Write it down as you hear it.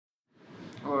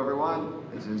everyone.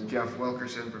 This is Jeff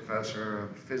Wilkerson, Professor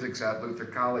of Physics at Luther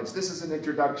College. This is an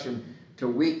introduction to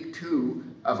week 2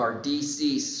 of our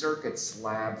DC Circuits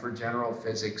Lab for General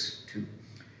Physics 2.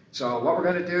 So what we're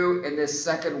going to do in this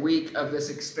second week of this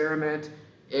experiment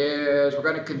is we're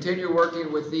going to continue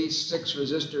working with these 6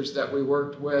 resistors that we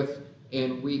worked with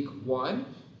in week 1.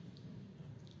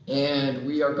 And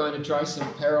we are going to try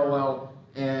some parallel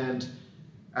and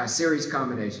series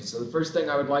combinations. So the first thing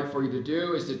I would like for you to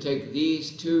do is to take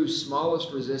these 2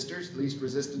 smallest resistors, least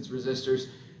resistance resistors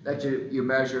that you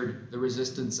measured the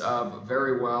resistance of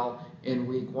very well in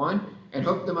week 1, and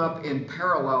hook them up in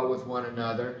parallel with one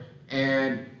another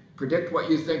and predict what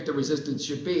you think the resistance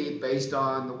should be based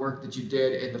on the work that you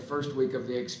did in the first week of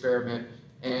the experiment,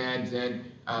 and then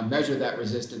measure that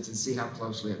resistance and see how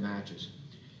closely it matches.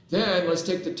 Then let's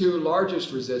take the 2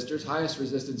 largest resistors, highest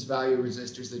resistance value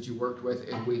resistors that you worked with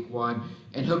in week 1,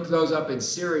 and hook those up in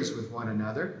series with one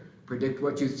another. Predict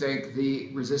what you think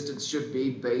the resistance should be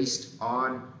based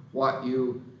on what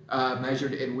you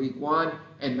measured in week 1,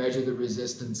 and measure the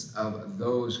resistance of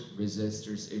those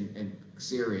resistors in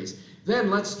series.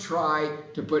 Then let's try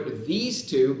to put these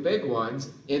 2 big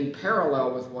ones in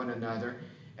parallel with one another,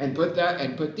 and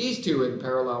put these 2 in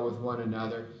parallel with one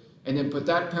another, and then put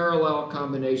that parallel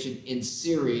combination in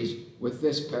series with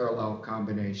this parallel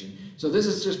combination. So this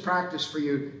is just practice for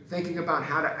you thinking about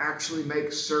how to actually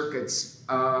make circuits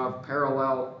of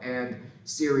parallel and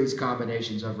series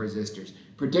combinations of resistors.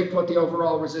 Predict what the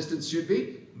overall resistance should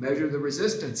be, measure the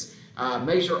resistance,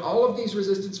 measure all of these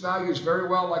resistance values very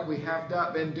well like we have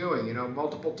been doing,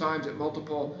 multiple times at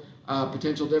multiple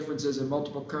potential differences and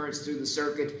multiple currents through the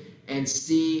circuit, and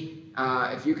see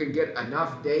if you can get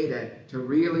enough data to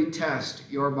really test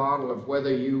your model of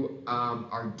whether you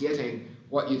are getting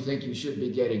what you think you should be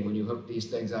getting when you hook these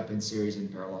things up in series and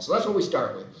parallel. So that's what we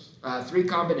start with. 3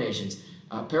 combinations,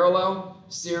 parallel,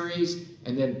 series,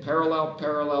 and then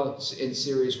parallel in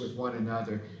series with one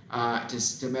another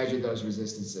to measure those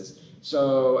resistances.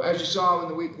 So as you saw in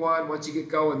the week 1, once you get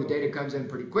going, the data comes in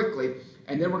pretty quickly.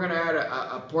 And then we're going to add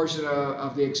a portion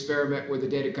of the experiment where the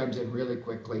data comes in really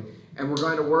quickly. And we're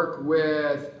going to work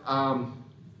with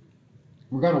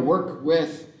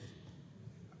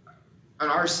an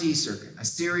RC circuit, a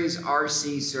series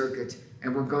RC circuit,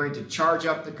 and we're going to charge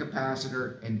up the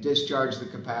capacitor and discharge the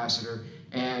capacitor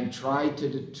and try to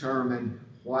determine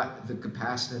what the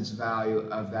capacitance value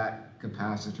of that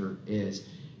capacitor is.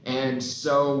 And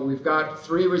so we've got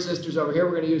 3 resistors over here.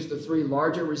 We're going to use the 3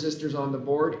 larger resistors on the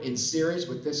board in series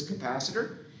with this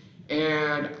capacitor.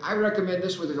 And I recommend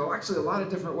this. There's actually a lot of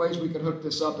different ways we can hook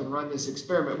this up and run this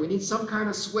experiment. We need some kind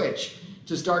of switch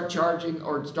to start charging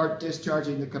or start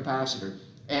discharging the capacitor.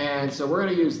 And so we're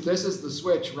going to use this as the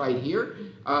switch right here.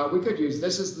 We could use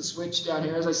this as the switch down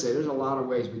here. As I say, there's a lot of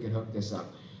ways we can hook this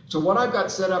up. So what I've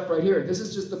got set up right here, this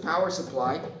is just the power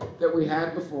supply that we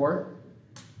had before,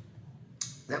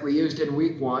 that we used in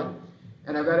week 1,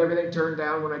 and I've got everything turned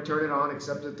down when I turn it on,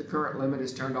 except that the current limit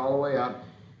is turned all the way up.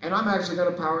 And I'm actually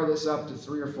going to power this up to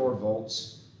 3 or 4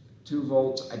 volts, 2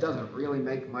 volts. It doesn't really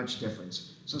make much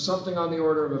difference. So something on the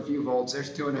order of a few volts. There's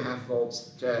 2.5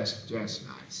 volts, just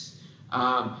nice.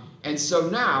 And so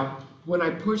now, when I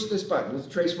push this button, let's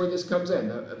trace where this comes in.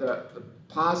 The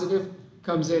positive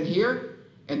comes in here,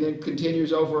 and then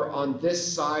continues over on this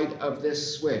side of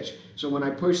this switch. So when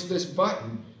I push this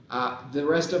button, the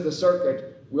rest of the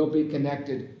circuit will be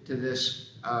connected to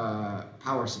this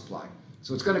power supply.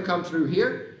 So it's going to come through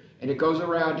here, and it goes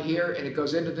around here, and it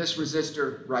goes into this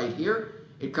resistor right here.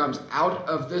 It comes out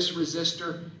of this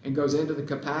resistor and goes into the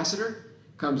capacitor,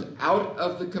 comes out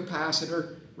of the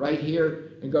capacitor right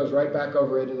here, and goes right back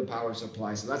over into the power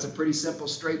supply. So that's a pretty simple,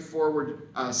 straightforward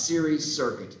series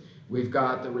circuit. We've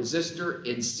got the resistor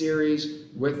in series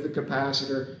with the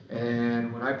capacitor,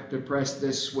 and when I depress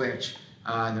this switch,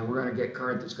 then we're going to get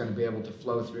current that's going to be able to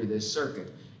flow through this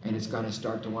circuit, and it's going to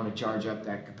start to want to charge up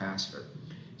that capacitor.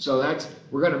 So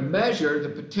we're going to measure the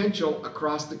potential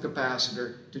across the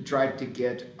capacitor to try to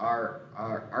get our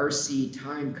RC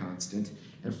time constant.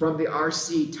 And from the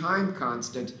RC time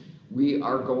constant, we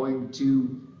are going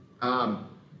to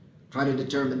try to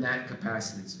determine that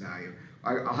capacitance value.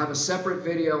 I'll have a separate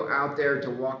video out there to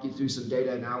walk you through some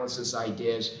data analysis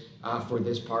ideas for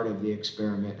this part of the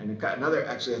experiment. And I've got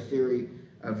actually a theory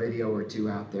video or 2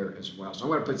 out there as well. So I'm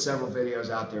going to put several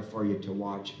videos out there for you to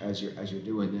watch as you're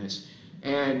doing this.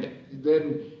 And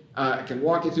then I can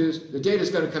walk you through this. The data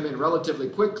is going to come in relatively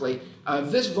quickly.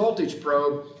 This voltage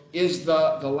probe is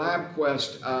the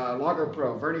LabQuest Logger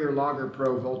Pro, Vernier Logger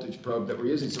Pro voltage probe that we're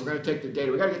using. So we're going to take the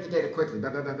data. We've got to get the data quickly.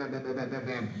 Bam, bam, bam, bam, bam, bam, bam,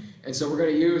 bam. And so we're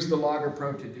going to use the Logger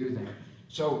Pro to do that.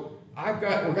 So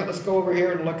let's go over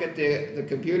here and look at the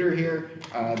computer here.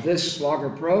 This Logger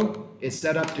Pro is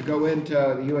set up to go into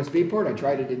the USB port. I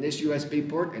tried it in this USB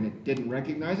port and it didn't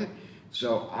recognize it.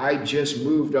 So I just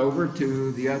moved over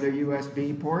to the other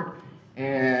USB port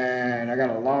and I got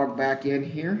to log back in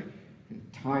here.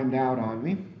 It timed out on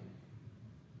me.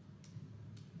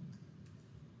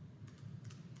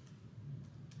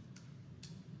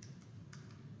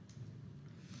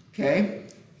 Okay.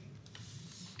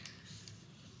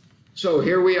 So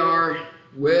here we are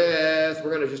we're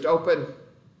going to just open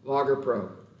Logger Pro.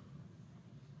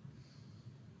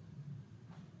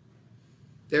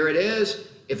 There it is.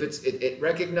 If it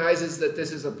recognizes that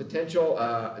this is a potential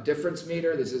difference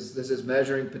meter, this is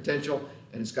measuring potential,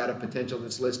 and it's got a potential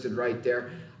that's listed right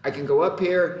there. I can go up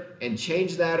here and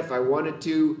change that if I wanted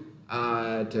to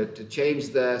change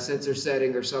the sensor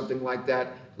setting or something like that.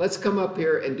 Let's come up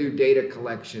here and do data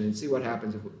collection and see what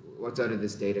happens, what's under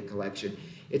this data collection.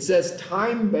 It says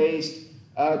time-based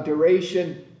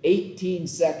duration 18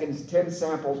 seconds, 10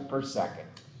 samples per second.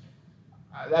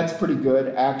 That's pretty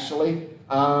good, actually.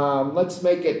 Let's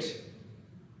make it,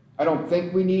 I don't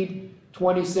think we need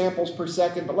 20 samples per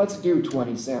second, but let's do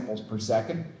 20 samples per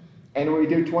second. And when we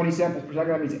do 20 samples per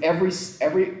second, that means every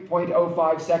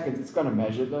 0.05 seconds, it's going to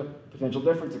measure the potential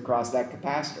difference across that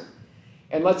capacitor.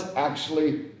 And let's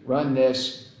actually run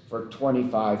this for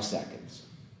 25 seconds.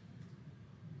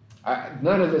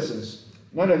 None of this is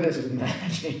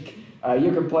magic.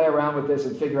 You can play around with this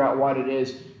and figure out what it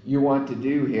is you want to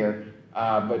do here.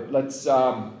 But let's,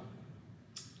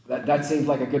 that seems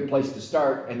like a good place to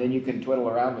start, and then you can twiddle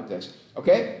around with this.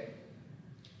 Okay?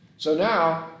 So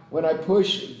now, when I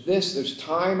push this, there's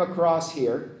time across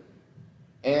here,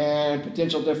 and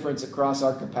potential difference across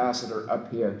our capacitor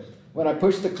up here. When I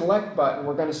push the collect button,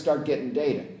 we're going to start getting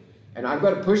data. And I'm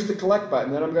going to push the collect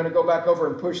button, then I'm going to go back over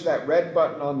and push that red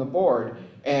button on the board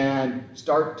and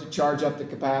start to charge up the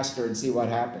capacitor and see what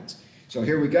happens. So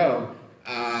here we go.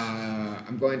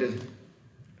 I'm going to,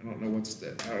 I don't know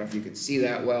if you can see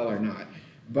that well or not,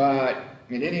 but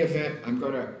in any event, I'm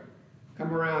going to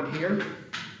come around here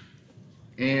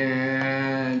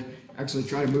and actually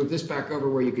try to move this back over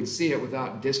where you can see it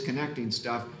without disconnecting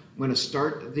stuff. I'm going to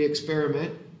start the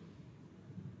experiment.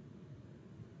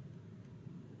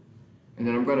 And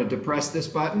then I'm going to depress this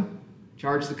button,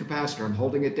 charge the capacitor. I'm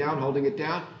holding it down, holding it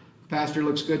down. Capacitor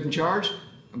looks good and charged.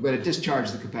 I'm going to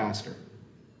discharge the capacitor.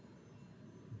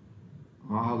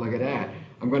 Oh, look at that.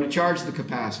 I'm going to charge the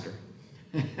capacitor.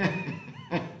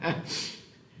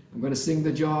 I'm going to sing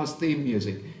the Jaws theme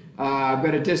music. I'm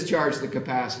going to discharge the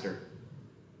capacitor.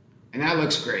 And that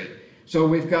looks great. So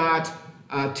we've got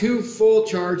 2 full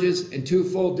charges and 2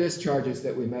 full discharges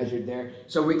that we measured there.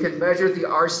 So we can measure the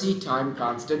RC time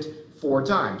constant 4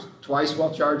 times, twice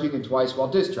while charging and twice while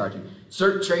discharging.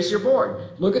 Trace your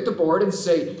board. Look at the board and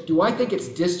say, do I think it's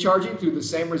discharging through the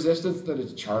same resistance that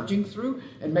it's charging through?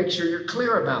 And make sure you're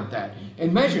clear about that.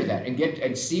 And measure that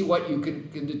and see what you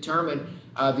can determine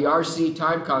the RC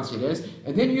time constant is.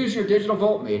 And then use your digital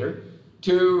voltmeter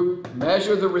to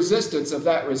measure the resistance of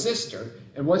that resistor.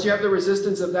 And once you have the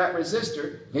resistance of that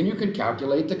resistor, then you can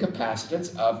calculate the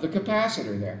capacitance of the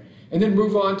capacitor there. And then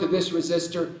move on to this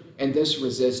resistor and this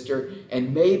resistor.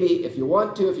 And maybe, if you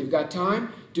want to, if you've got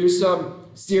time, do some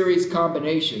series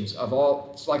combinations of all,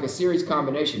 it's like a series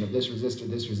combination of this resistor,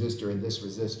 and this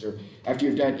resistor, after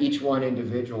you've done each one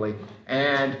individually.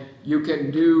 And you can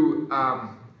do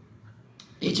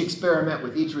each experiment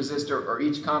with each resistor or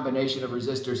each combination of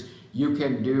resistors. You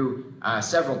can do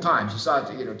several times. You saw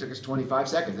it, took us 25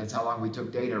 seconds. That's how long we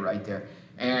took data right there.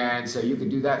 And so you can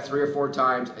do that 3 or 4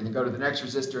 times, and then go to the next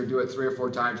resistor and do it 3 or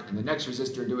 4 times, and the next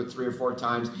resistor and do it 3 or 4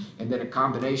 times, and then a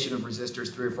combination of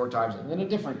resistors 3 or 4 times, and then a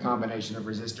different combination of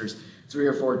resistors 3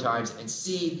 or 4 times, and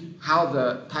see how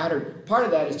the pattern, part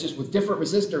of that is just with different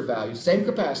resistor values, same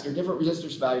capacitor, different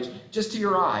resistors values, just to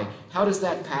your eye, how does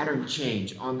that pattern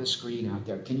change on the screen out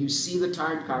there? Can you see the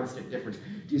time constant difference?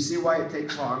 Do you see why it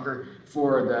takes longer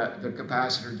for the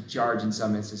capacitor to charge in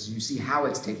some instances? You see how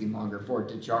it's taking longer for it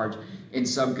to charge in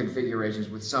some configurations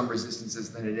with some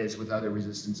resistances than it is with other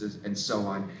resistances, and so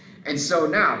on. And so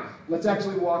now, let's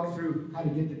actually walk through how to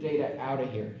get the data out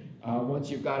of here once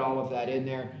you've got all of that in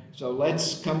there. So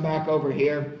let's come back over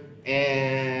here,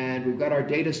 and we've got our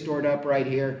data stored up right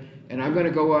here, and I'm going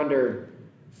to go under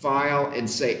File and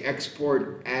say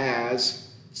Export as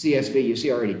CSV. You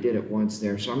see I already did it once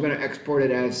there, so I'm going to export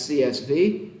it as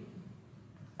CSV,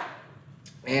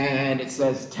 and it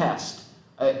says test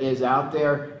is out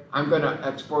there. I'm going to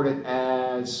export it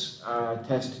as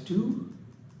test2,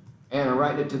 and I'm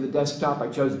writing it to the desktop. I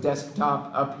chose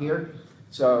desktop up here,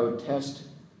 so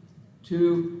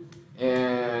test2,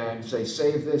 and say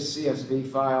save this CSV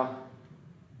file,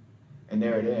 and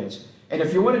there it is. And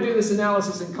if you want to do this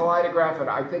analysis in Kaleidograph, and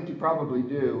I think you probably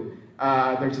do,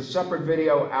 there's a separate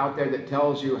video out there that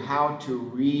tells you how to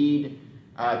read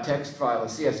a text file, a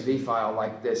CSV file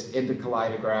like this, into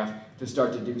Kaleidograph to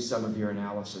start to do some of your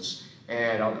analysis.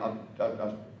 And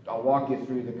I'll walk you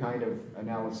through the kind of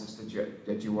analysis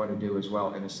that you want to do as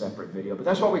well in a separate video. But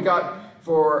that's what we got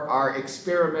for our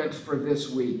experiment for this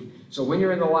week. So when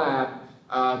you're in the lab,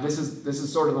 this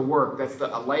is sort of the work. That's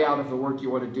a layout of the work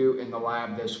you want to do in the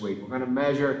lab this week. We're going to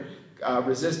measure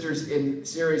resistors in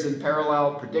series and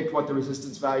parallel, predict what the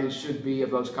resistance values should be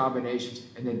of those combinations,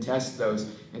 and then test those,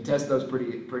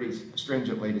 pretty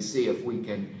stringently to see if we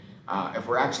can, if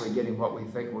we're actually getting what we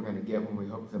think we're going to get when we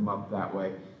hook them up that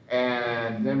way.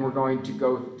 And then we're going to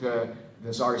go to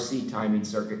this RC timing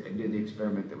circuit and do the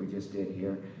experiment that we just did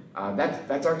here.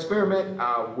 That's our experiment.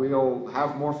 We'll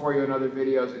have more for you in other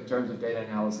videos in terms of data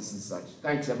analysis and such.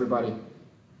 Thanks, everybody.